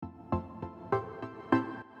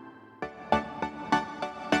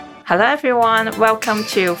Hello, everyone. Welcome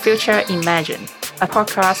to Future Imagine, a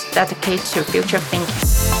podcast dedicated to future thinking.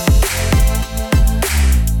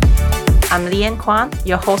 I'm Lian Kwan,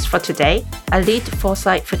 your host for today. I lead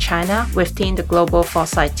Foresight for China within the Global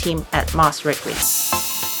Foresight team at Mars Wrigley.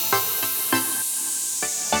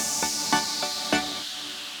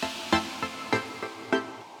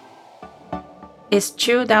 It's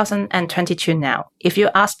 2022 now. If you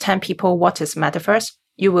ask 10 people what is Metaverse,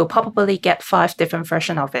 you will probably get 5 different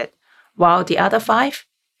versions of it, while the other 5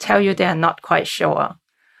 tell you they are not quite sure.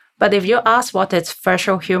 But if you ask what is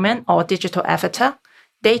virtual human or digital avatar,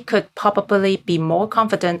 they could probably be more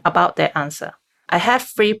confident about their answer. I have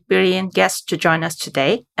 3 brilliant guests to join us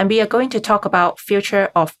today, and we are going to talk about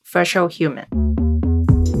future of virtual human.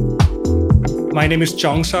 My name is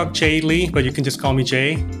Jong-Suk J. Lee, but you can just call me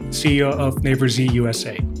Jay, CEO of Naver Z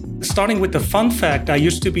USA. Starting with the fun fact, I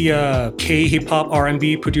used to be a K-hip-hop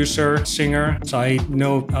R&B producer, singer, so I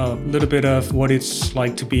know a little bit of what it's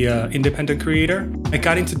like to be an independent creator. I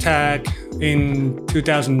got into tech in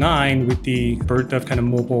 2009 with the birth of kind of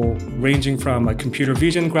mobile, ranging from computer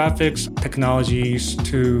vision graphics technologies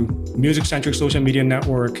to music-centric social media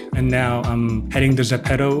network, and now I'm heading the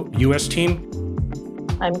Zepeto US team.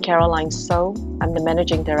 I'm Caroline So. I'm the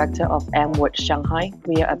managing director of Amwood Shanghai.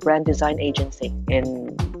 We are a brand design agency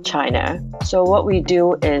in China. So what we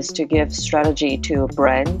do is to give strategy to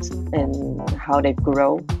brands and how they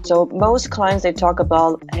grow. So most clients, they talk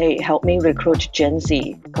about, hey, help me recruit Gen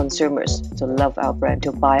Z consumers to love our brand,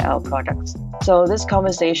 to buy our products. So this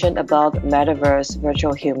conversation about metaverse,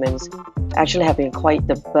 virtual humans, actually have been quite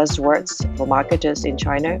the buzzwords for marketers in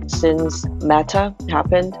China since Meta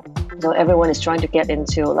happened. So everyone is trying to get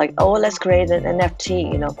into let's create an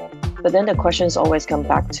NFT, But then the questions always come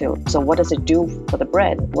back to, so what does it do for the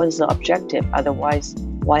brand? What is the objective? Otherwise,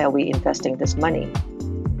 why are we investing this money?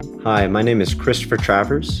 Hi, my name is Christopher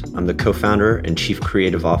Travers. I'm the co-founder and chief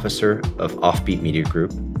creative officer of Offbeat Media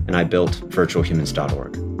Group, and I built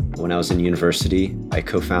virtualhumans.org. When I was in university, I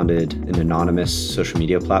co-founded an anonymous social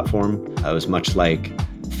media platform. It was much like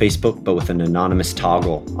Facebook, but with an anonymous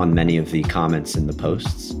toggle on many of the comments in the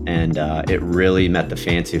posts. And it really met the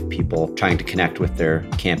fancy of people trying to connect with their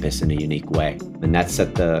campus in a unique way. And that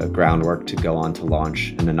set the groundwork to go on to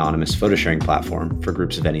launch an anonymous photo sharing platform for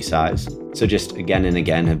groups of any size. So just again and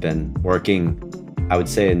again have been working, I would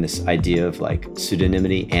say, in this idea of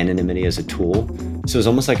pseudonymity, anonymity as a tool. So it's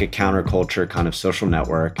almost like a counterculture kind of social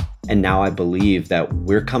network. And now I believe that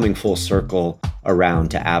we're coming full circle around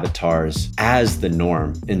to avatars as the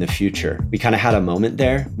norm in the future. We kind of had a moment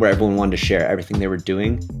there where everyone wanted to share everything they were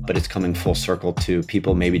doing, but it's coming full circle to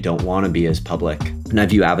people maybe don't want to be as public. And I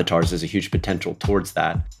view avatars as a huge potential towards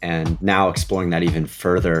that. And now exploring that even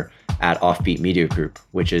further at Offbeat Media Group,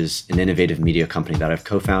 which is an innovative media company that I've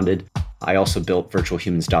co-founded. I also built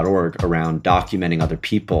virtualhumans.org around documenting other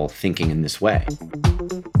people thinking in this way.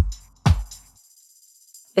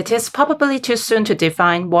 It is probably too soon to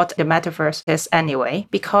define what the metaverse is anyway,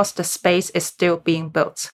 because the space is still being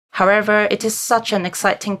built. However, it is such an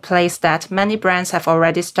exciting place that many brands have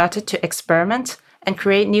already started to experiment and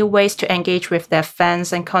create new ways to engage with their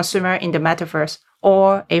fans and consumer in the metaverse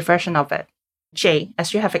or a version of it. Jay,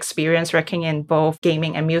 as you have experience working in both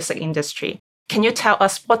gaming and music industry, can you tell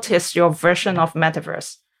us what is your version of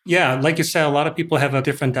metaverse? Yeah, like you said, a lot of people have a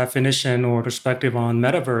different definition or perspective on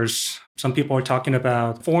metaverse. Some people are talking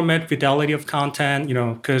about format, fidelity of content,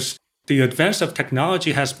 because the advance of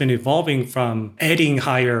technology has been evolving from adding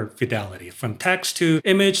higher fidelity, from text to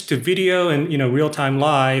image to video and, real-time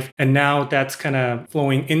live. And now that's kind of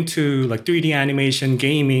flowing into 3D animation,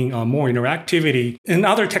 gaming, more interactivity and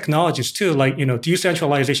other technologies too,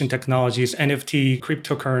 decentralization technologies, NFT,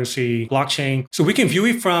 cryptocurrency, blockchain. So we can view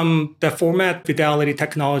it from the format, fidelity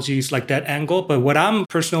technologies like that angle. But what I'm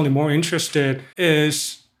personally more interested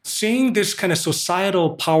is seeing this kind of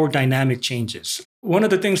societal power dynamic changes. One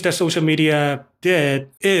of the things that social media did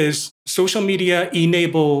is social media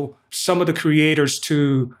enable some of the creators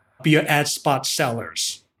to be ad spot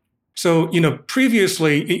sellers. So,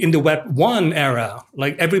 previously in the Web 1 era,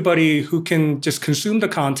 everybody who can just consume the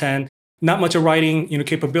content, not much of writing,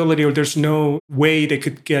 capability, or there's no way they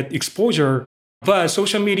could get exposure. But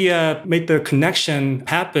social media made the connection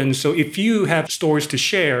happen. So if you have stories to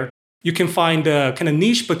share, you can find kind of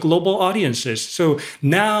niche but global audiences. So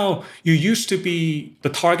now you used to be the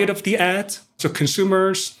target of the ad, so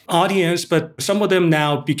consumers, audience, but some of them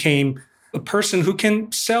now became a person who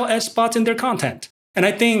can sell ad spots in their content. And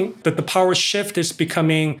I think that the power shift is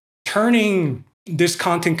becoming turning these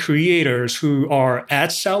content creators who are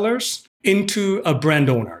ad sellers into brand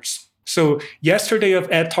owners. So yesterday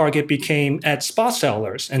of at Target became at spot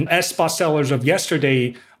sellers, and at spot sellers of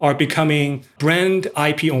yesterday are becoming brand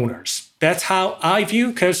IP owners. That's how I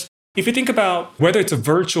view, because if you think about whether it's a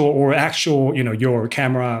virtual or actual, your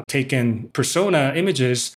camera taken persona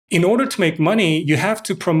images, in order to make money, you have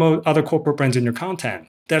to promote other corporate brands in your content.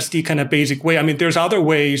 That's the kind of basic way. I mean, there's other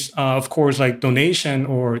ways, of course, like donation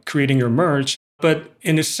or creating your merch. But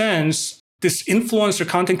in a sense, this influencer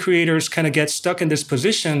content creators kind of get stuck in this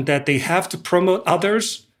position that they have to promote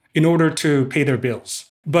others in order to pay their bills.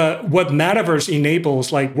 But what Metaverse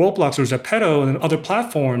enables, like Roblox or Zepeto and other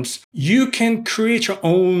platforms, you can create your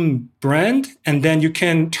own brand, and then you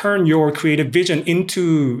can turn your creative vision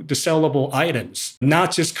into the sellable items.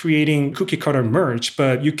 Not just creating cookie cutter merch,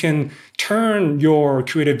 but you can turn your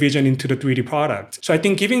creative vision into the 3D product. So I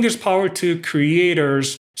think giving this power to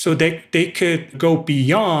creators so they could go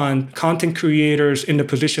beyond content creators in the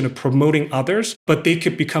position of promoting others, but they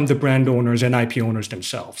could become the brand owners and IP owners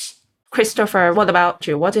themselves. Christopher, what about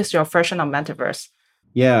you? What is your version of Metaverse?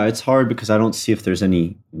 Yeah, it's hard because I don't see if there's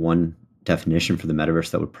any one definition for the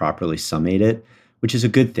Metaverse that would properly summate it, which is a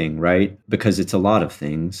good thing, right? Because it's a lot of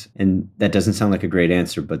things. And that doesn't sound like a great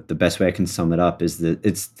answer, but the best way I can sum it up is that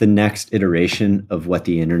it's the next iteration of what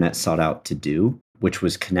the internet sought out to do, which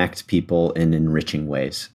was connect people in enriching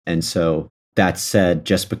ways. And so that said,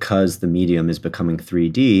 just because the medium is becoming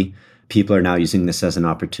 3D, people are now using this as an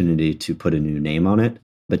opportunity to put a new name on it.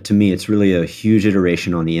 But to me, it's really a huge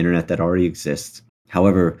iteration on the internet that already exists.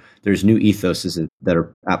 However, there's new ethoses that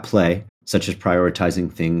are at play, such as prioritizing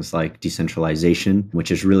things like decentralization, which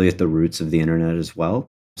is really at the roots of the internet as well.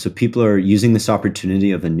 So people are using this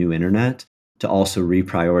opportunity of a new internet to also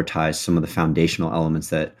reprioritize some of the foundational elements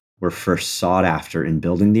that were first sought after in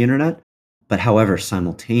building the internet. But however,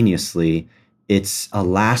 simultaneously, it's a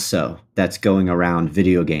lasso that's going around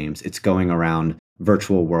video games. It's going around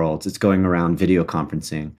virtual worlds. It's going around video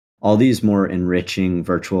conferencing. All these more enriching,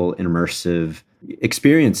 virtual, immersive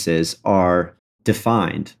experiences are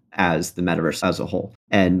defined as the metaverse as a whole.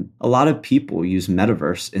 And a lot of people use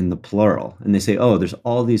metaverse in the plural. And they say, oh, there's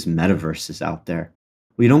all these metaverses out there.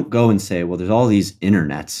 We don't go and say, well, there's all these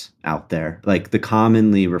internets out there. Like the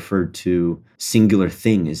commonly referred to singular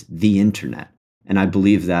thing is the internet. And I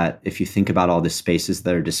believe that if you think about all the spaces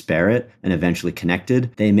that are disparate and eventually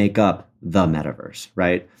connected, they make up the metaverse,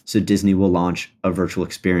 right? So Disney will launch a virtual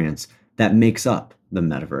experience that makes up the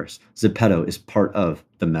metaverse. Zepeto is part of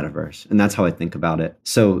the metaverse. And that's how I think about it.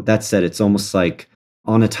 So that said, it's almost like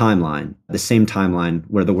on a timeline, the same timeline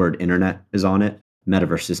where the word internet is on it,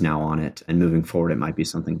 metaverse is now on it. And moving forward, it might be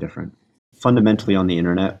something different. Fundamentally on the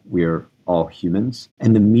internet, we're all humans.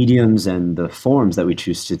 And the mediums and the forms that we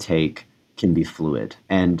choose to take can be fluid.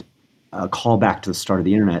 And a callback to the start of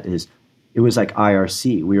the internet is it was like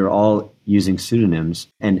IRC. We were all using pseudonyms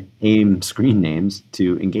and AIM screen names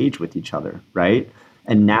to engage with each other, right?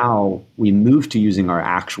 And now we move to using our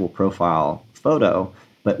actual profile photo,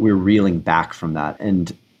 but we're reeling back from that.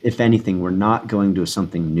 And if anything, we're not going to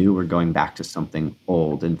something new. We're going back to something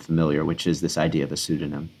old and familiar, which is this idea of a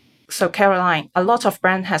pseudonym. So Caroline, a lot of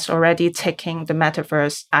brands has already taken the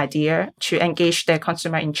metaverse idea to engage their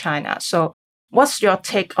consumer in China. So what's your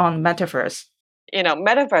take on metaverse?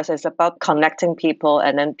 Metaverse is about connecting people,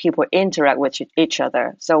 and then people interact with each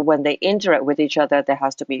other. So when they interact with each other, there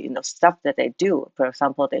has to be, stuff that they do. For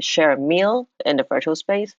example, they share a meal in the virtual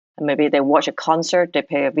space, and maybe they watch a concert, they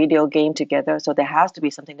play a video game together. So there has to be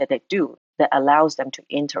something that they do that allows them to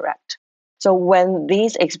interact. So when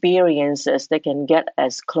these experiences, they can get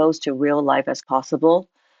as close to real life as possible,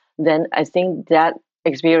 then I think that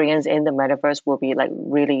experience in the metaverse will be like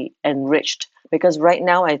really enriched. Because right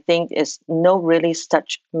now, I think it's no really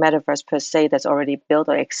such metaverse per se that's already built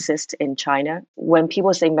or exists in China. When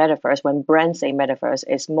people say metaverse, when brands say metaverse,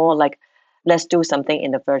 it's more like, let's do something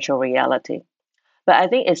in the virtual reality. But I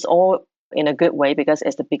think it's all in a good way because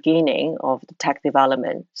it's the beginning of the tech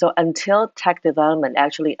development. So until tech development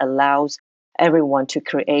actually allows everyone to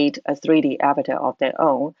create a 3D avatar of their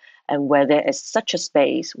own, and where there is such a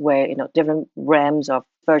space where different realms of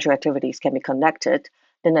virtual activities can be connected,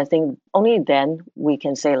 then I think only then we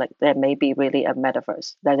can say like there may be really a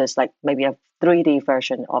metaverse that is like maybe a 3D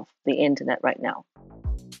version of the internet right now.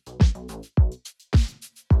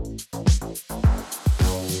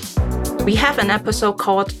 We have an episode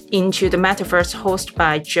called Into the Metaverse hosted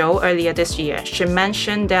by Jo earlier this year. She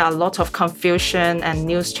mentioned there are a lot of confusion and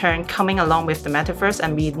news turn coming along with the metaverse,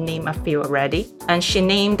 and we named a few already. And she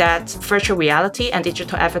named that virtual reality and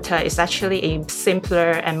digital avatar is actually a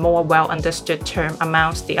simpler and more well understood term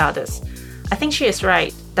amongst the others. I think she is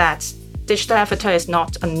right that digital avatar is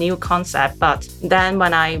not a new concept, but then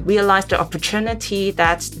when I realized the opportunity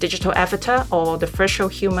that digital avatar or the virtual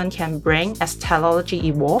human can bring as technology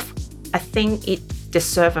evolve, I think it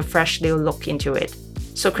deserves a fresh new look into it.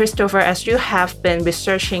 So Christopher, as you have been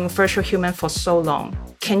researching virtual human for so long,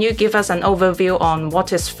 can you give us an overview on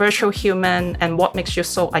what is virtual human and what makes you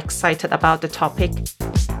so excited about the topic?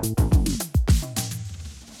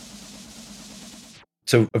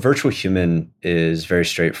 So a virtual human is very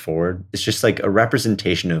straightforward. It's just like a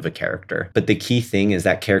representation of a character. But the key thing is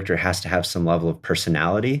that character has to have some level of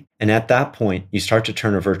personality. And at that point, you start to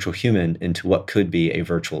turn a virtual human into what could be a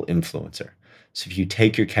virtual influencer. So if you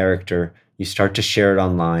take your character, you start to share it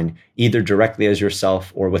online, either directly as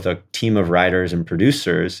yourself or with a team of writers and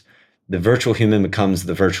producers, the virtual human becomes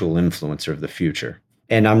the virtual influencer of the future.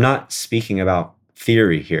 And I'm not speaking about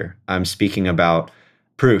theory here. I'm speaking about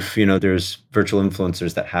proof. There's virtual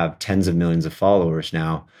influencers that have tens of millions of followers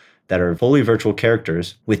now that are fully virtual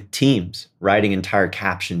characters with teams writing entire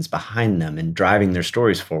captions behind them and driving their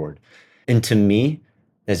stories forward. And to me,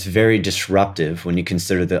 that's very disruptive when you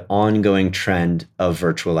consider the ongoing trend of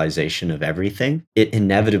virtualization of everything. It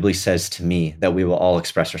inevitably says to me that we will all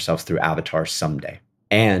express ourselves through avatars someday.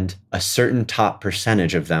 And a certain top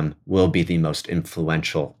percentage of them will be the most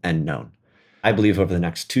influential and known. I believe over the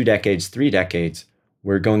next 2 decades, 3 decades,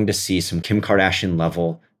 we're going to see some Kim Kardashian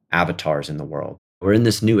level avatars in the world. We're in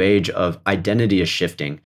this new age of identity is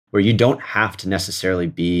shifting, where you don't have to necessarily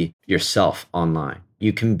be yourself online.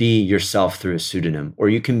 You can be yourself through a pseudonym, or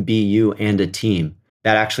you can be you and a team.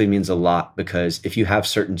 That actually means a lot because if you have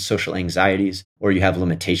certain social anxieties or you have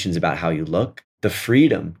limitations about how you look, the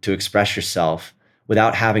freedom to express yourself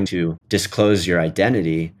without having to disclose your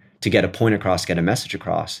identity to get a point across, get a message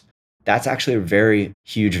across, that's actually a very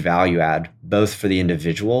huge value add, both for the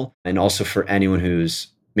individual and also for anyone who's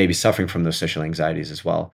maybe suffering from those social anxieties as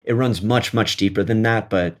well. It runs much, much deeper than that,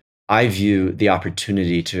 but I view the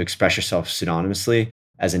opportunity to express yourself pseudonymously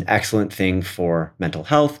as an excellent thing for mental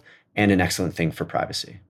health and an excellent thing for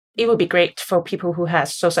privacy. It would be great for people who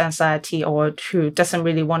has social anxiety or who doesn't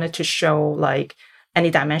really want to show like any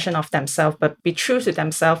dimension of themselves, but be true to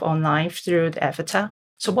themselves online through the avatar.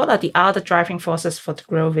 So what are the other driving forces for the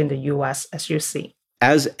growth in the US as you see?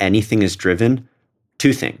 As anything is driven,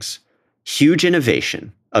 2 things. Huge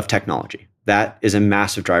innovation of technology. That is a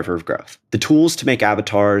massive driver of growth. The tools to make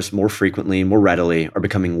avatars more frequently, more readily are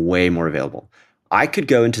becoming way more available. I could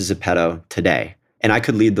go into Zepeto today and I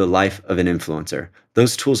could lead the life of an influencer.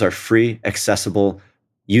 Those tools are free, accessible,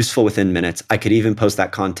 useful within minutes. I could even post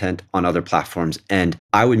that content on other platforms and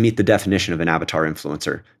I would meet the definition of an avatar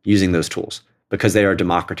influencer using those tools because they are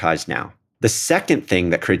democratized now. The second thing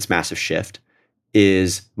that creates massive shift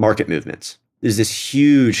is market movements. There's this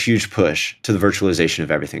huge, huge push to the virtualization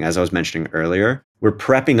of everything. As I was mentioning earlier, we're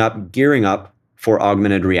prepping up, gearing up for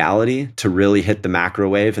augmented reality to really hit the macro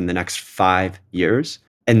wave in the next 5 years.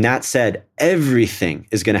 And that said, everything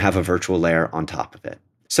is going to have a virtual layer on top of it.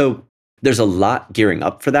 So there's a lot gearing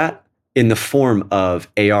up for that in the form of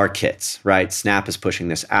AR kits, right? Snap is pushing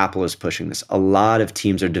this, Apple is pushing this. A lot of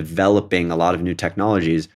teams are developing a lot of new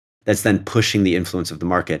technologies that's then pushing the influence of the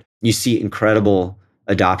market. You see incredible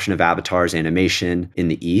adoption of avatars animation in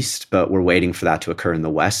the East, but we're waiting for that to occur in the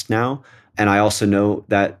West now. And I also know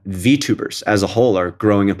that VTubers as a whole are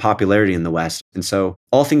growing in popularity in the West. And so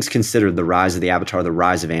all things considered, the rise of the avatar, the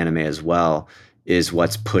rise of anime as well is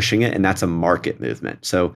what's pushing it. And that's a market movement.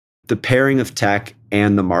 So the pairing of tech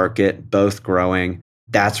and the market both growing,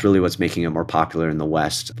 that's really what's making it more popular in the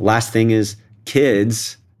West. The last thing is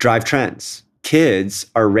kids drive trends. Kids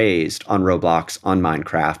are raised on Roblox, on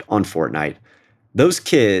Minecraft, on Fortnite. Those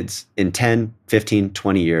kids in 10, 15,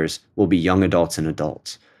 20 years will be young adults and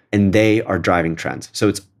adults, and they are driving trends. So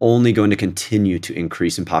it's only going to continue to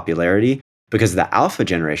increase in popularity because the alpha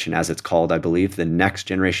generation, as it's called, I believe, the next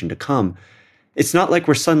generation to come, it's not like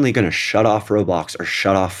we're suddenly going to shut off Roblox or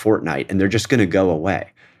shut off Fortnite and they're just going to go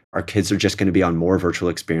away. Our kids are just going to be on more virtual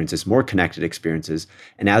experiences, more connected experiences.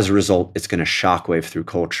 And as a result, it's going to shockwave through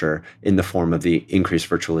culture in the form of the increased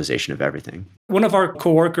virtualization of everything. One of our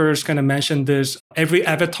coworkers kind of mentioned this. Every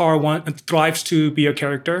avatar thrives to be a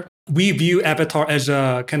character. We view avatar as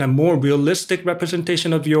a kind of more realistic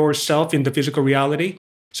representation of yourself in the physical reality.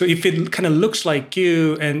 So if it kind of looks like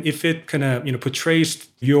you and if it kind of portrays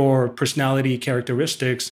your personality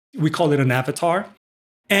characteristics, we call it an avatar.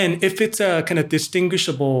 And if it's a kind of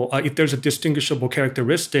distinguishable, if there's a distinguishable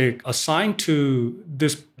characteristic assigned to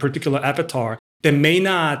this particular avatar, that may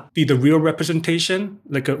not be the real representation,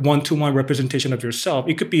 like a one-to-one representation of yourself.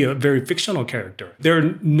 It could be a very fictional character. There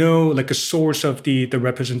are no like a source of the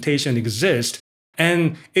representation exists.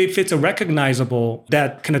 And if it's a recognizable,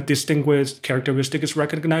 that kind of distinguished characteristic is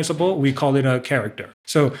recognizable, we call it a character.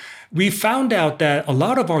 So we found out that a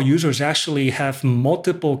lot of our users actually have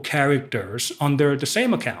multiple characters under the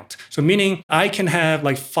same account. So meaning I can have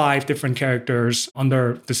like 5 different characters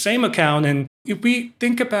under the same account. And if we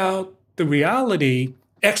think about the reality,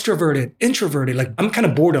 extroverted, introverted, like I'm kind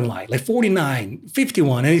of borderline, like 49,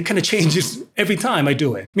 51, and it kind of changes every time I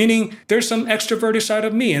do it. Meaning there's some extroverted side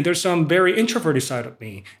of me and there's some very introverted side of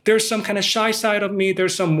me. There's some kind of shy side of me.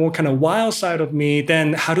 There's some more kind of wild side of me.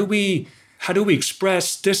 Then how do we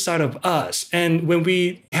express this side of us? And when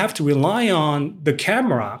we have to rely on the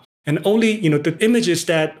camera and only, the images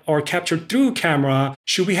that are captured through camera,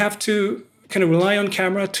 should we have to kind of rely on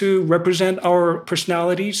camera to represent our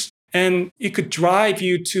personalities? And it could drive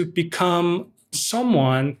you to become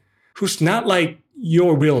someone who's not like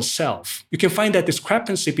your real self. You can find that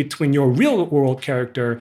discrepancy between your real world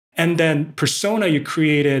character and then persona you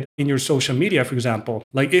created in your social media, for example.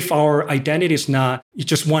 Like if our identity is not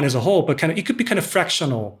just one as a whole, but it could be kind of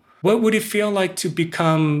fractional. What would it feel like to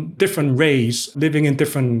become different race, living in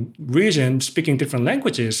different regions, speaking different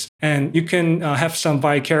languages? And you can have some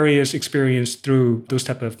vicarious experience through those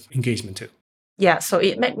type of engagement too. Yeah, so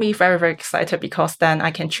it made me very, very excited because then I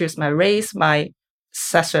can choose my race, my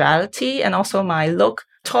sexuality, and also my look,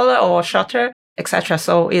 taller or shorter, etc.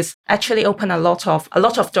 So it's actually opened a lot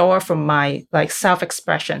of door from my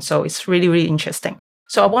self-expression. So it's really, really interesting.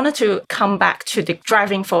 So I wanted to come back to the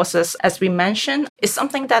driving forces, as we mentioned, is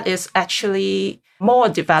something that is actually more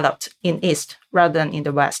developed in East rather than in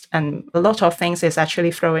the West. And a lot of things is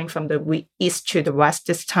actually flowing from the East to the West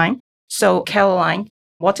this time. So Caroline,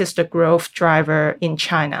 what is the growth driver in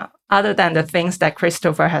China, other than the things that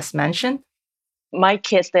Christopher has mentioned? My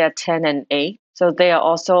kids, they are 10 and 8. So they are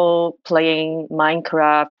also playing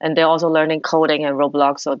Minecraft and they're also learning coding and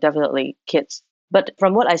Roblox. So definitely kids. But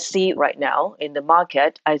from what I see right now in the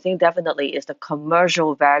market, I think definitely is the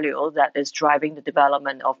commercial value that is driving the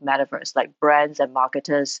development of metaverse, like brands and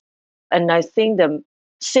marketers. And I think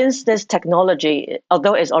since this technology,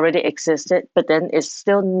 although it's already existed, but then it's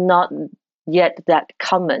still not yet that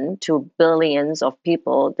common to billions of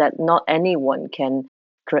people that not anyone can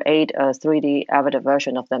create a 3D avatar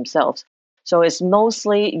version of themselves. So it's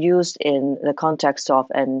mostly used in the context of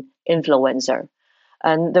an influencer.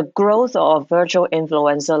 And the growth of virtual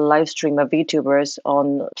influencer live streamer VTubers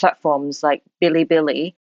on platforms like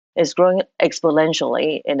Bilibili is growing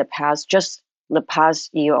exponentially in the past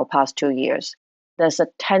year or past 2 years. There's a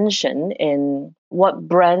tension in what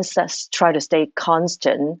brands try to stay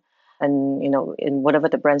constant and in whatever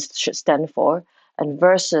the brands should stand for, and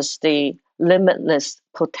versus the limitless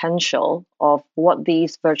potential of what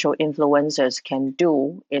these virtual influencers can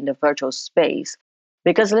do in the virtual space,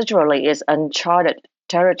 because literally it's uncharted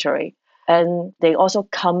territory, and they also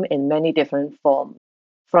come in many different forms.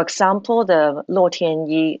 For example, the Luo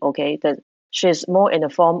Tianyi, she's more in the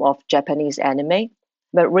form of Japanese anime.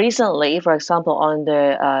 But recently, for example, on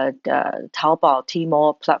the Taobao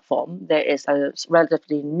Tmall platform, there is a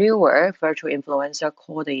relatively newer virtual influencer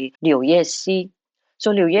called the Liu Yexi.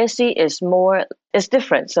 So Liu Yexi is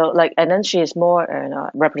different. So and then she is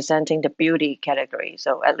more representing the beauty category.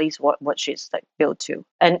 So at least what she's built to.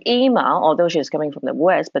 And Ima, although she's coming from the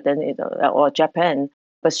West, but then or Japan,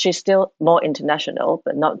 but she's still more international,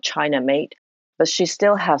 but not China made. But she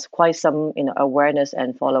still has quite some awareness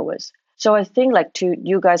and followers. So I think to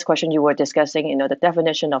you guys' question, you were discussing, the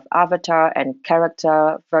definition of avatar and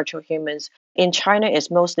character, virtual humans. In China,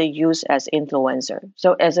 it's mostly used as influencer.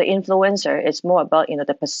 So as an influencer, it's more about,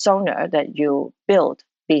 the persona that you build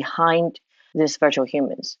behind these virtual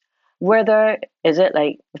humans. Whether is it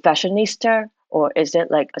like a fashionista or is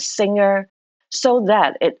it like a singer, so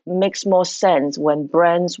that it makes more sense when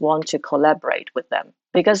brands want to collaborate with them.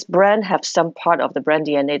 Because brand have some part of the brand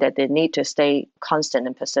DNA that they need to stay constant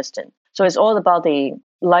and persistent. So it's all about the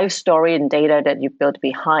life story and data that you build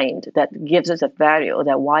behind that gives us a value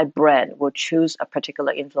that why brand will choose a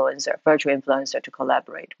particular influencer, virtual influencer to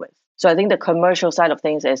collaborate with. So I think the commercial side of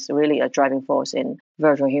things is really a driving force in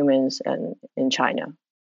virtual humans and in China.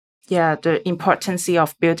 Yeah, the importance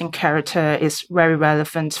of building character is very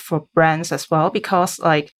relevant for brands as well, because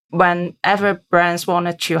whenever brands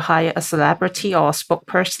wanted to hire a celebrity or a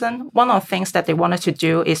spokesperson, one of the things that they wanted to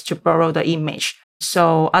do is to borrow the image.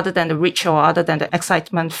 So other than the reach or other than the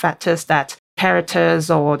excitement factors that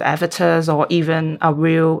characters or the avatars or even a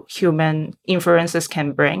real human influencers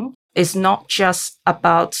can bring, it's not just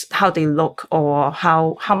about how they look or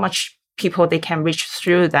how much people they can reach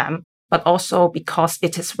through them, but also because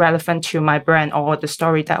it is relevant to my brand or the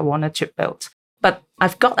story that I wanted to build. But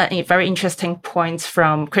I've got a very interesting point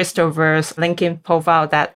from Christopher's LinkedIn profile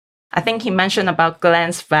that I think he mentioned about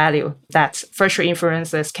glance value that virtual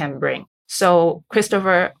influencers can bring. So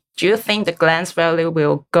Christopher, do you think the glance value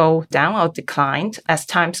will go down or decline as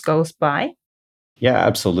time goes by? Yeah,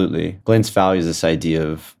 absolutely. Glance value is this idea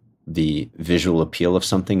of the visual appeal of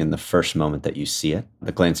something in the first moment that you see it.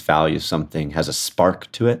 The glance value of something has a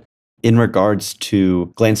spark to it. In regards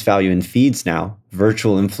to glance value in feeds now,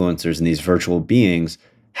 virtual influencers and these virtual beings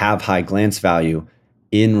have high glance value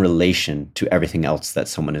in relation to everything else that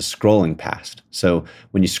someone is scrolling past. So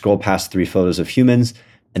when you scroll past 3 photos of humans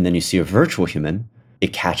and then you see a virtual human,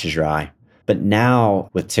 it catches your eye. But now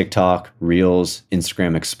with TikTok, Reels,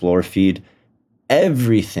 Instagram Explore feed,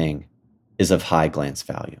 everything is of high glance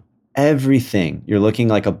value. Everything. You're looking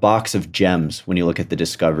like a box of gems when you look at the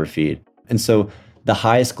Discover feed. And so the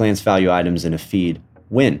highest glance value items in a feed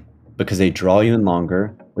win because they draw you in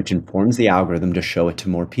longer, which informs the algorithm to show it to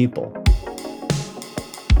more people.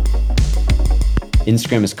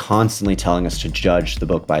 Instagram is constantly telling us to judge the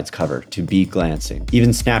book by its cover, to be glancing.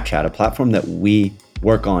 Even Snapchat, a platform that we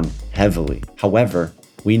work on heavily. However,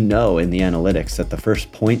 we know in the analytics that the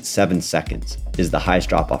first 0.7 seconds is the highest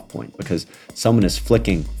drop-off point because someone is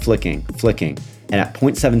flicking. And at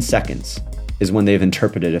 0.7 seconds is when they've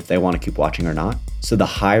interpreted if they want to keep watching or not. So the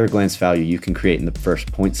higher glance value you can create in the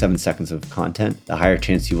first 0.7 seconds of content, the higher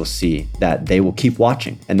chance you will see that they will keep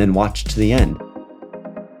watching and then watch to the end.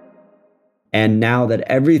 And now that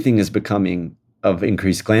everything is becoming of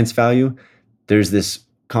increased glance value, there's this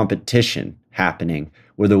competition happening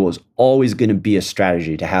where there was always going to be a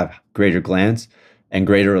strategy to have greater glance and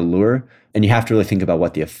greater allure. And you have to really think about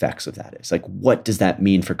what the effects of that is. Like, what does that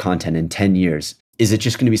mean for content in 10 years? Is it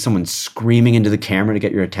just going to be someone screaming into the camera to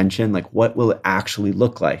get your attention? Like, what will it actually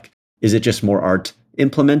look like? Is it just more art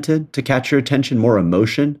implemented to catch your attention, more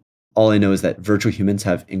emotion? All I know is that virtual humans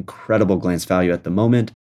have incredible glance value at the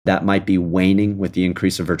moment. That might be waning with the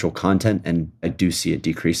increase of virtual content, and I do see it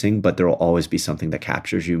decreasing, but there will always be something that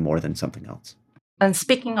captures you more than something else. And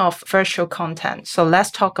speaking of virtual content, so let's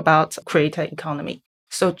talk about creator economy.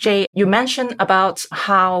 So Jay, you mentioned about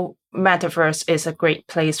how Metaverse is a great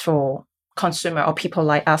place for consumer or people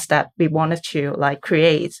like us that we wanted to like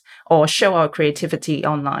create or show our creativity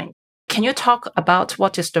online. Can you talk about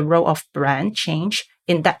what is the role of brand change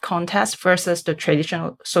in that context versus the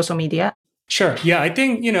traditional social media? Sure. Yeah, I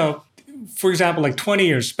think, for example, like 20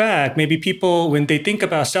 years back, maybe people, when they think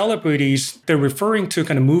about celebrities, they're referring to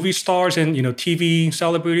kind of movie stars and, TV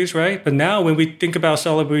celebrities, right? But now when we think about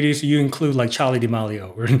celebrities, you include like Charli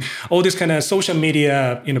D'Amelio or all these kind of social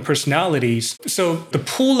media, personalities. So the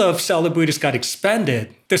pool of celebrities got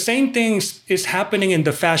expanded. The same thing is happening in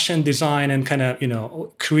the fashion design and kind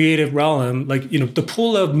of, creative realm. Like, the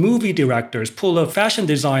pool of movie directors, pool of fashion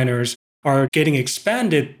designers are getting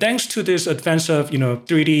expanded thanks to this advance of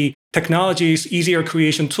 3D technologies, easier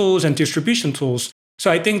creation tools, and distribution tools.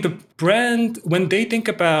 So I think the brand, when they think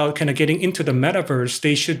about kind of getting into the metaverse,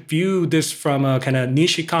 they should view this from a kind of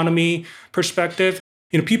niche economy perspective.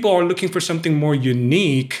 People are looking for something more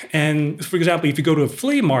unique. And for example, if you go to a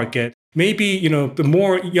flea market, maybe the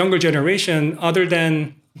more younger generation, other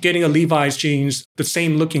than getting a Levi's jeans, the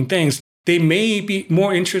same looking things, they may be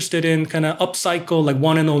more interested in kind of upcycle, like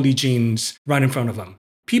one and only jeans right in front of them.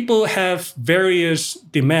 People have various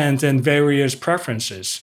demands and various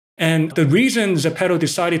preferences. And the reason Zepeto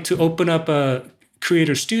decided to open up a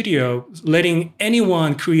creator studio, letting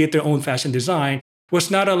anyone create their own fashion design, was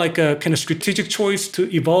not like a kind of strategic choice to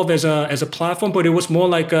evolve as a platform, but it was more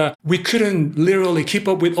like we couldn't literally keep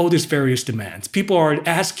up with all these various demands. People are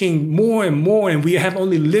asking more and more, and we have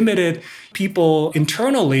only limited people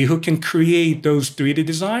internally who can create those 3D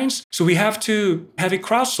designs. So we have to have it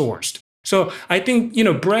crowdsourced. So I think,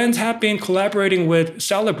 brands have been collaborating with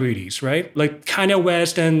celebrities, right? Like Kanye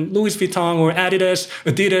West and Louis Vuitton or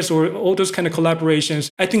Adidas, or all those kind of collaborations.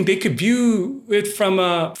 I think they could view it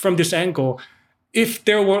from this angle. If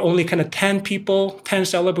there were only kind of 10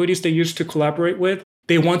 celebrities they used to collaborate with,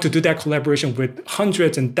 they want to do that collaboration with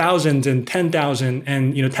hundreds and thousands and 10,000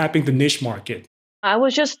 and, tapping the niche market. I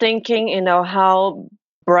was just thinking, how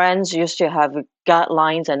brands used to have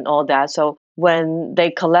guidelines and all that. So when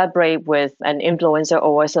they collaborate with an influencer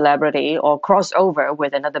or a celebrity or cross over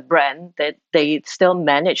with another brand, that they still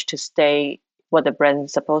manage to stay what the brand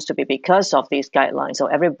is supposed to be because of these guidelines. So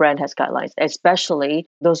every brand has guidelines, especially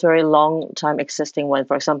those very long time existing ones.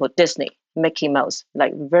 For example, Disney, Mickey Mouse,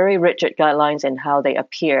 like very rigid guidelines in how they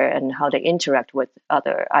appear and how they interact with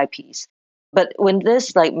other IPs. But when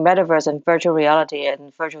this like metaverse and virtual reality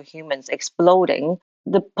and virtual humans exploding,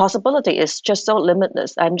 the possibility is just so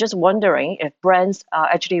limitless. I'm just wondering if brands are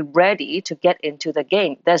actually ready to get into the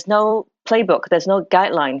game. There's no playbook, there's no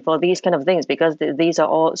guideline for these kind of things because these are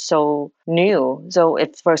all so new. So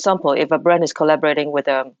if, for example, if a brand is collaborating with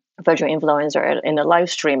a virtual influencer in a live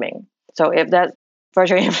streaming, so if that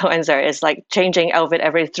virtual influencer is like changing outfit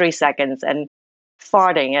every 3 seconds and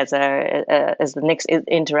farting as the next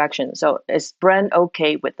interaction, so is brand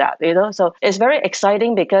okay with that? So it's very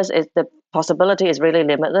exciting because the possibility is really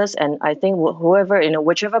limitless, and I think whoever,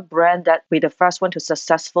 whichever brand that be the first one to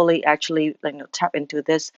successfully actually tap into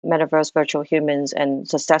this metaverse virtual humans and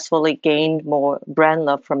successfully gain more brand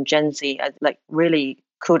love from Gen Z, like really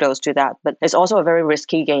kudos to that. But it's also a very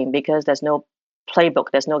risky game because there's no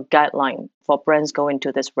playbook, there's no guideline for brands going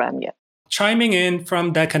to this realm yet. Chiming in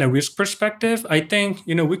from that kind of risk perspective, I think,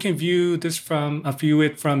 we can view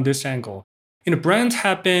it from this angle. Brands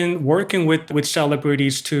have been working with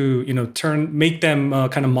celebrities to, make them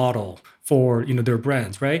kind of model for, their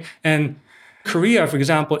brands, right? And Korea, for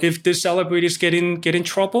example, if this celebrities get in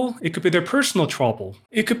trouble, it could be their personal trouble.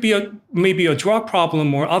 It could be maybe a drug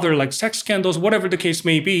problem or other like sex scandals, whatever the case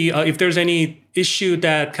may be. If there's any issue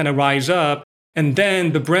that kind of rise up, and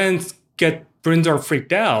then the brands are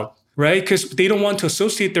freaked out, right? Because they don't want to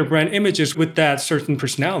associate their brand images with that certain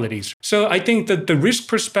personalities. So I think that the risk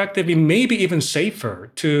perspective, it may be even safer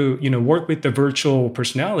to, work with the virtual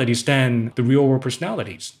personalities than the real world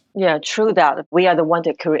personalities. Yeah, true that. We are the one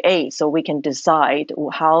that create, so we can decide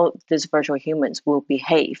how these virtual humans will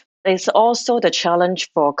behave. It's also the challenge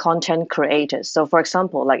for content creators. So for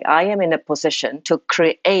example, like I am in a position to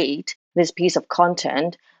create this piece of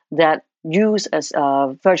content that use as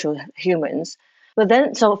virtual humans. But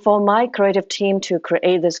then, so for my creative team to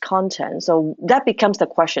create this content, so that becomes the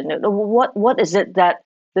question. What is it that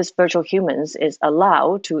this virtual humans is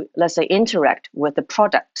allowed to, let's say, interact with the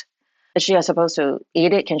product? Is she supposed to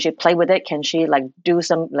eat it? Can she play with it? Can she like do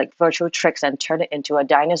some like virtual tricks and turn it into a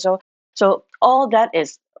dinosaur? So all that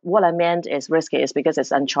is what I meant is risky is because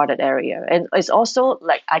it's uncharted area. And it's also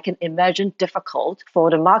like I can imagine difficult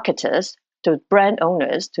for the marketers, to brand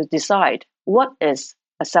owners to decide what is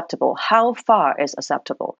acceptable, how far is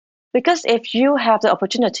acceptable. Because if you have the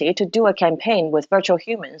opportunity to do a campaign with virtual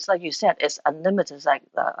humans, like you said, it's unlimited, like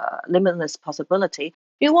limitless possibility.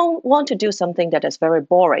 You won't want to do something that is very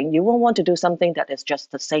boring. You won't want to do something that is just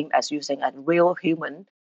the same as using a real human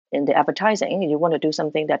in the advertising. You want to do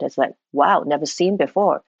something that is like, wow, never seen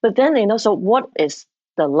before. But then, so what is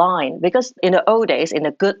the line? Because in the old days, in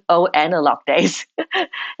the good old analog days,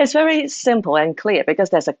 it's very simple and clear because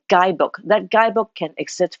there's a guidebook. That guidebook can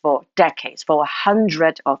exist for decades, for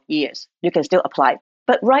 100 of years. You can still apply.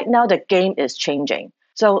 But right now, the game is changing.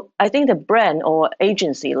 So I think the brand or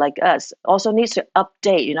agency like us also needs to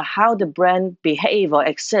update, how the brand behave or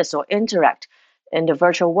exists or interact in the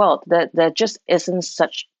virtual world. That there just isn't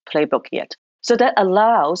such playbook yet. So that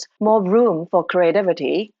allows more room for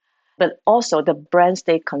creativity, but also the brand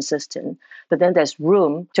stay consistent. But then there's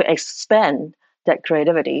room to expand that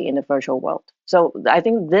creativity in the virtual world. So I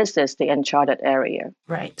think this is the uncharted area.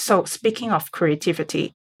 Right. So speaking of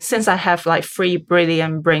creativity, since I have like 3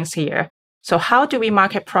 brilliant brains here, so how do we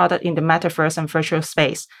market product in the metaverse and virtual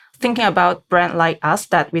space? Thinking about brand like us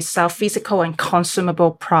that we sell physical and consumable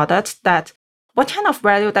products, that what kind of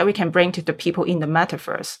value that we can bring to the people in the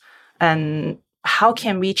metaverse? And how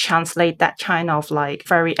can we translate that kind of like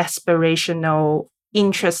very aspirational,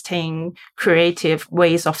 interesting, creative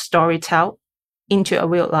ways of storytelling into a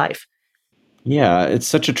real life? Yeah, it's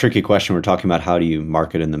such a tricky question. We're talking about how do you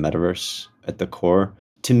market in the metaverse at the core.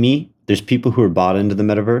 To me, there's people who are bought into the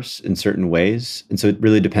metaverse in certain ways. And so it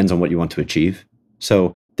really depends on what you want to achieve.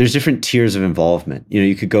 So there's different tiers of involvement.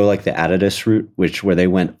 You could go like the Adidas route, where they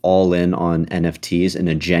went all in on NFTs in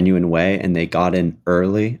a genuine way and they got in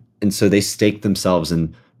early. And so they staked themselves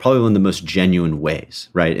in probably one of the most genuine ways,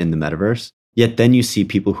 right, in the metaverse. Yet then you see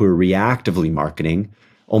people who are reactively marketing,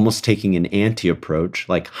 almost taking an anti-approach,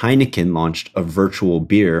 like Heineken launched a virtual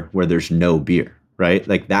beer where there's no beer, right?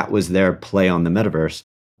 Like that was their play on the metaverse.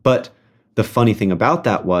 But the funny thing about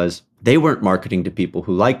that was they weren't marketing to people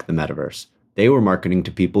who like the metaverse. They were marketing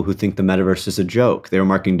to people who think the metaverse is a joke. They were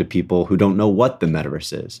marketing to people who don't know what the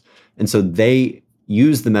metaverse is. And so they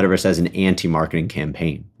used the metaverse as an anti-marketing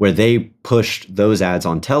campaign where they pushed those ads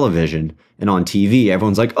on television and on TV.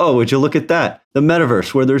 Everyone's like, oh, would you look at that? The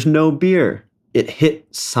metaverse where there's no beer. It hit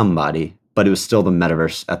somebody, but it was still the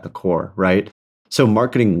metaverse at the core, right? So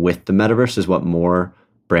marketing with the metaverse is what more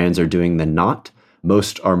brands are doing than not.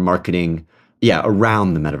 Most are marketing,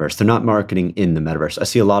 around the metaverse. They're not marketing in the metaverse. I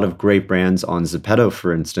see a lot of great brands on Zepeto,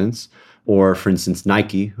 for instance, Or for instance,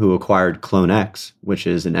 Nike, who acquired CloneX, which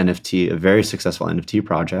is an NFT, a very successful NFT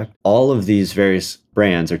project. All of these various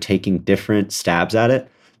brands are taking different stabs at it,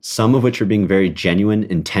 some of which are being very genuine,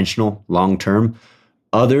 intentional, long-term.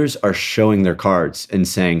 Others are showing their cards and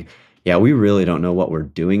saying, yeah, we really don't know what we're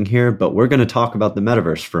doing here, but we're going to talk about the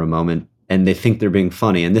metaverse for a moment. And they think they're being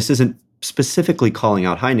funny. And this isn't specifically calling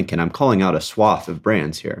out Heineken. I'm calling out a swath of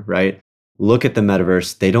brands here, right? Look at the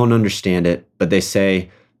metaverse. They don't understand it, but they say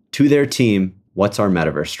to their team, what's our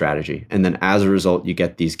metaverse strategy? And then as a result, you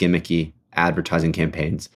get these gimmicky advertising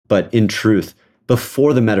campaigns. But in truth,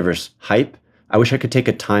 before the metaverse hype, I wish I could take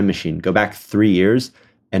a time machine, go back 3 years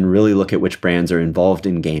and really look at which brands are involved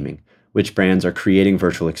in gaming, which brands are creating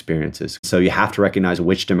virtual experiences. So you have to recognize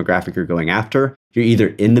which demographic you're going after. You're either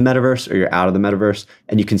in the metaverse or you're out of the metaverse,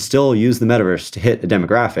 and you can still use the metaverse to hit a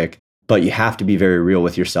demographic, but you have to be very real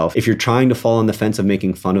with yourself. If you're trying to fall on the fence of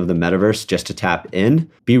making fun of the metaverse just to tap in,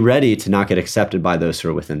 be ready to not get accepted by those who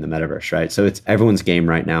are within the metaverse, right? So it's everyone's game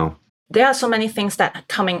right now. There are so many things that are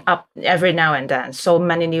coming up every now and then, so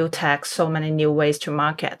many new tech, so many new ways to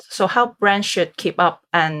market. So how brands should keep up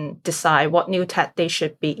and decide what new tech they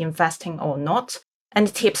should be investing or not? Any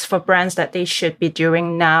tips for brands that they should be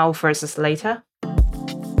doing now versus later?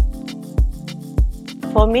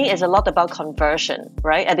 For me, it's a lot about conversion,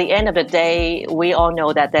 right? At the end of the day, we all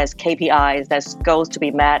know that there's KPIs, there's goals to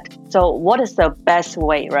be met. So what is the best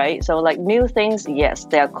way, right? So like new things, yes,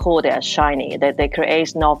 they're cool, they're shiny, they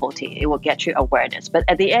create novelty, it will get you awareness. But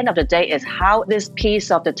at the end of the day, is how this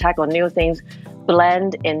piece of the tech or new things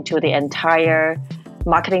blend into the entire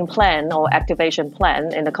marketing plan or activation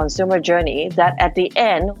plan in the consumer journey that at the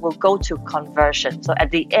end will go to conversion. So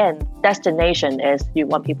at the end, destination is you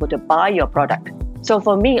want people to buy your product. So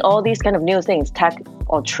for me, all these kind of new things, tech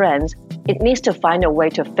or trends, it needs to find a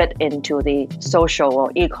way to fit into the social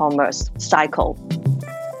or e-commerce cycle.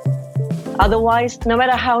 Otherwise, no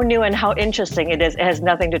matter how new and how interesting it is, it has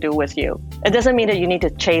nothing to do with you. It doesn't mean that you need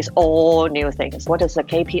to chase all new things. What is the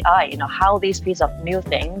KPI? How these pieces of new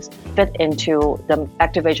things fit into the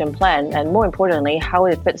activation plan, and more importantly, how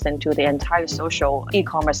it fits into the entire social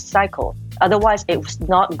e-commerce cycle. Otherwise, it's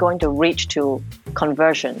not going to reach to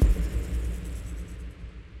conversion.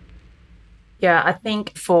 Yeah, I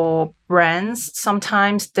think for brands,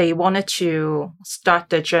 sometimes they wanted to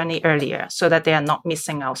start the journey earlier so that they are not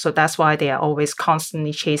missing out. So that's why they are always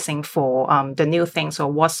constantly chasing for the new things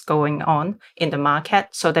or what's going on in the market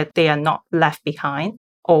so that they are not left behind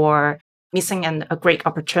or missing a great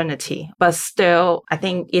opportunity. But still, I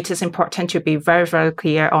think it is important to be very, very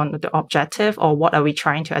clear on the objective or what are we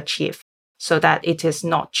trying to achieve so that it is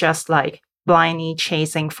not just like blindly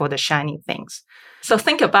chasing for the shiny things. So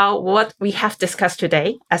think about what we have discussed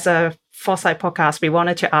today. As a Foresight podcast, we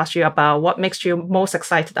wanted to ask you about what makes you most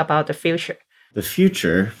excited about the future. The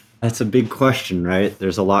future, that's a big question, right?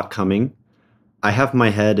 There's a lot coming. I have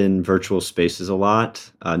my head in virtual spaces a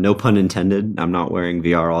lot. No pun intended. I'm not wearing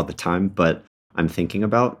VR all the time, but I'm thinking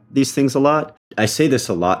about these things a lot. I say this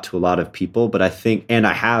a lot to a lot of people, but I think, and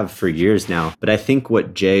I have for years now, but I think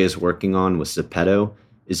what Jay is working on with Zepeto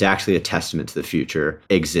is actually a testament to the future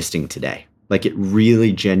existing today. Like it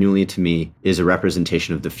really genuinely to me is a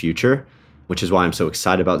representation of the future, which is why I'm so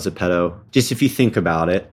excited about Zepeto. Just if you think about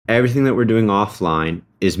it, everything that we're doing offline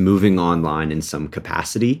is moving online in some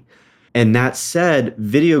capacity. And that said,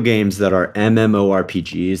 video games that are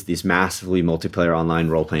MMORPGs, these massively multiplayer online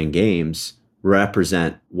role-playing games,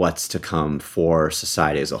 represent what's to come for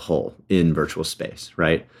society as a whole in virtual space,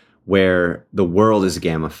 right? Where the world is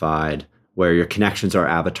gamified, where your connections are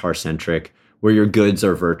avatar-centric, where your goods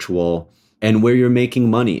are virtual, and where you're making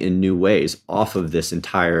money in new ways off of this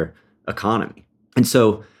entire economy. And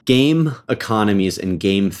so game economies and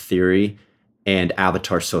game theory and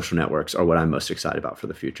avatar social networks are what I'm most excited about for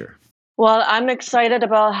the future. Well, I'm excited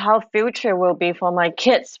about how future will be for my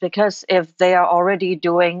kids, because if they are already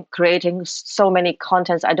creating so many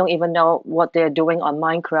contents, I don't even know what they're doing on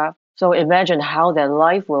Minecraft. So imagine how their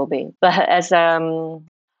life will be. But as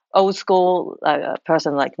old school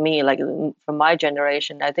person like me, like from my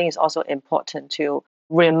generation, I think it's also important to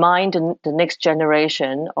remind the next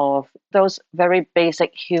generation of those very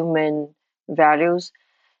basic human values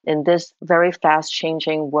in this very fast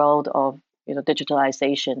changing world of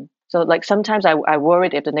digitalization. So like sometimes I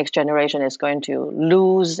worried if the next generation is going to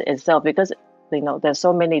lose itself, because there's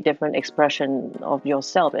so many different expressions of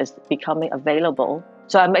yourself is becoming available.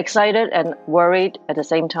 So I'm excited and worried at the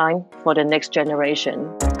same time for the next generation.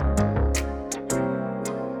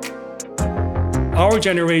 our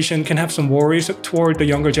generation can have some worries toward the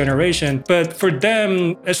younger generation. But for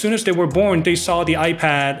them, as soon as they were born, they saw the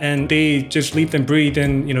iPad and they just lived and breathed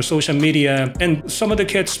in, social media. And some of the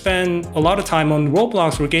kids spend a lot of time on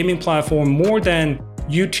Roblox or gaming platform more than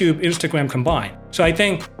YouTube, Instagram combined. So I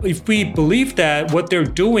think if we believe that what they're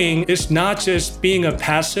doing is not just being a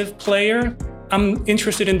passive player, I'm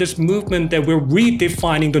interested in this movement that we're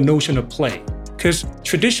redefining the notion of play. Because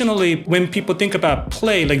traditionally, when people think about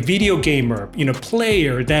play, like video gamer,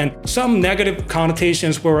 player, then some negative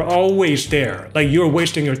connotations were always there. Like you're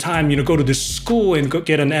wasting your time, go to this school and go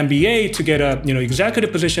get an MBA to get a,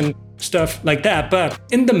 executive position, stuff like that. But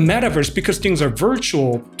in the metaverse, because things are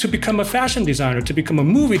virtual, to become a fashion designer, to become a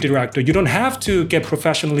movie director, you don't have to get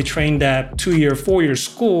professionally trained at 2-year, 4-year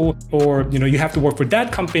school, or, you have to work for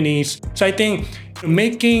that companies. So I think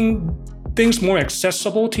making things more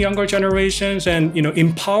accessible to younger generations and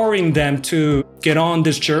empowering them to get on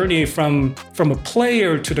this journey from a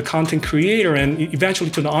player to the content creator and eventually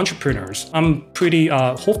to the entrepreneurs. I'm pretty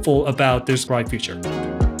hopeful about this bright future.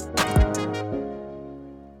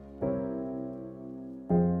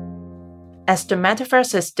 As the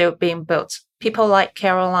metaverse is still being built, people like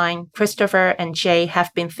Caroline, Christopher, and Jay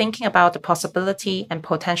have been thinking about the possibility and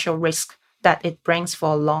potential risk that it brings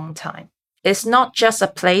for a long time. It's not just a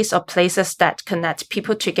place or places that connect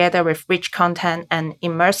people together with rich content and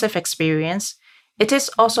immersive experience. It is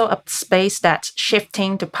also a space that's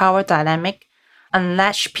shifting the power dynamic,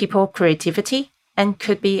 unleash people's creativity, and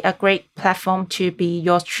could be a great platform to be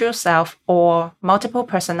your true self or multiple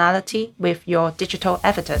personality with your digital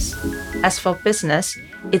avatars. As for business,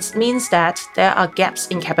 it means that there are gaps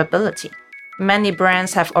in capability. Many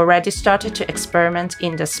brands have already started to experiment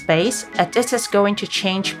in the space, and this is going to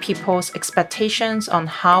change people's expectations on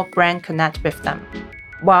how brands connect with them.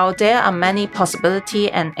 While there are many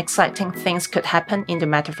possibilities and exciting things could happen in the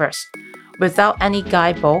metaverse, without any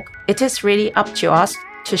guidebook, it is really up to us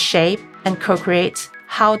to shape and co-create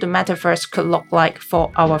how the metaverse could look like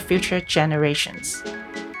for our future generations.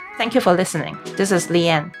 Thank you for listening. This is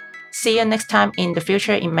Leanne. See you next time in The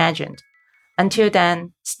Future Imagined. Until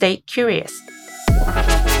then, stay curious.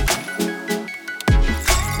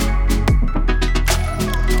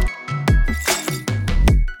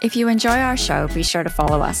 If you enjoy our show, be sure to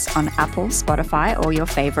follow us on Apple, Spotify, or your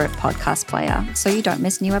favorite podcast player so you don't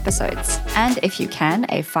miss new episodes. And if you can,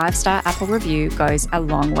 a 5-star Apple review goes a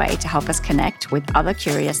long way to help us connect with other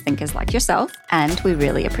curious thinkers like yourself, and we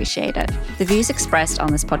really appreciate it. The views expressed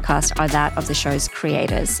on this podcast are that of the show's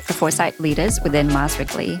creators, the foresight leaders within Mars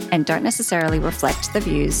Wrigley, and don't necessarily reflect the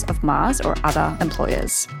views of Mars or other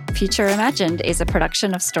employers. Future Imagined is a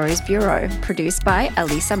production of Stories Bureau, produced by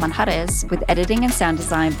Elisa Manjarez, with editing and sound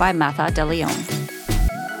design by Martha De Leon.